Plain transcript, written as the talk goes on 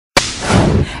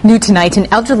New tonight, an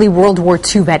elderly World War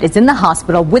II vet is in the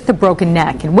hospital with a broken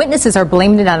neck, and witnesses are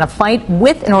blaming it on a fight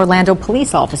with an Orlando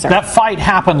police officer. That fight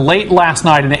happened late last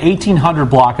night in the 1800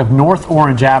 block of North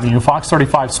Orange Avenue. Fox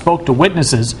 35 spoke to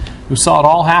witnesses who saw it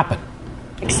all happen.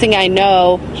 Next thing I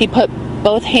know, he put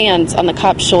both hands on the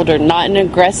cop's shoulder, not in an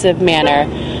aggressive manner.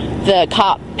 The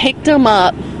cop picked him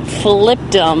up,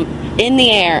 flipped him in the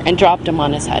air, and dropped him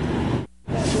on his head.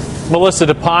 Melissa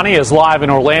DePani is live in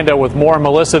Orlando with more.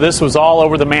 Melissa, this was all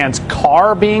over the man's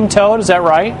car being towed, is that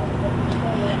right?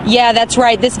 Yeah, that's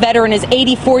right. This veteran is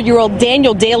 84-year-old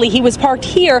Daniel Daly. He was parked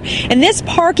here in this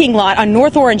parking lot on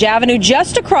North Orange Avenue,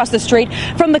 just across the street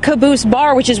from the Caboose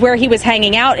Bar, which is where he was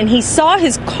hanging out, and he saw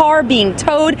his car being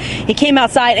towed. He came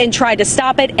outside and tried to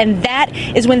stop it, and that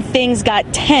is when things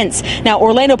got tense. Now,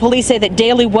 Orlando police say that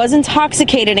Daly was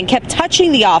intoxicated and kept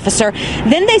touching the officer.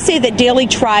 Then they say that Daly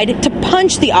tried to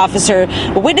punch the officer.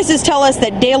 Witnesses tell us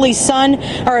that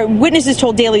witnesses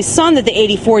told Daly's son that the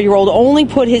 84-year-old only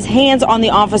put his hands on the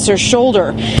officer's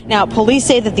shoulder. Now, police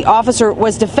say that the officer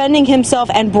was defending himself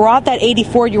and brought that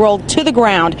 84-year-old to the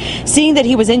ground. Seeing that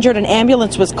he was injured, an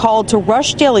ambulance was called to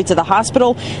rush Daly to the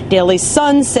hospital. Daly's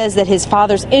son says that his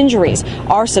father's injuries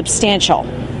are substantial.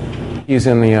 He's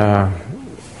in the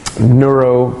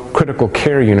neurocritical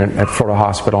care unit at Florida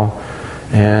Hospital,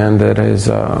 and that his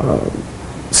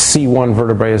C1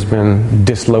 vertebrae has been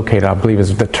dislocated, I believe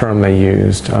is the term they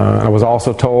used. I was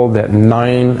also told that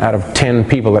 9 out of 10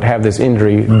 people that have this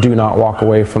injury do not walk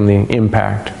away from the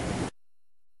impact.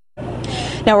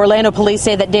 Now, Orlando police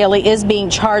say that Daly is being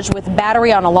charged with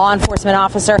battery on a law enforcement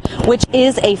officer, which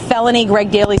is a felony. Greg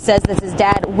Daly says that his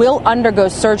dad will undergo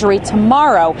surgery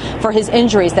tomorrow for his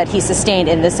injuries that he sustained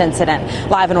in this incident.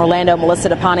 Live in Orlando, Melissa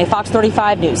DePani, Fox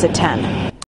 35 News at 10.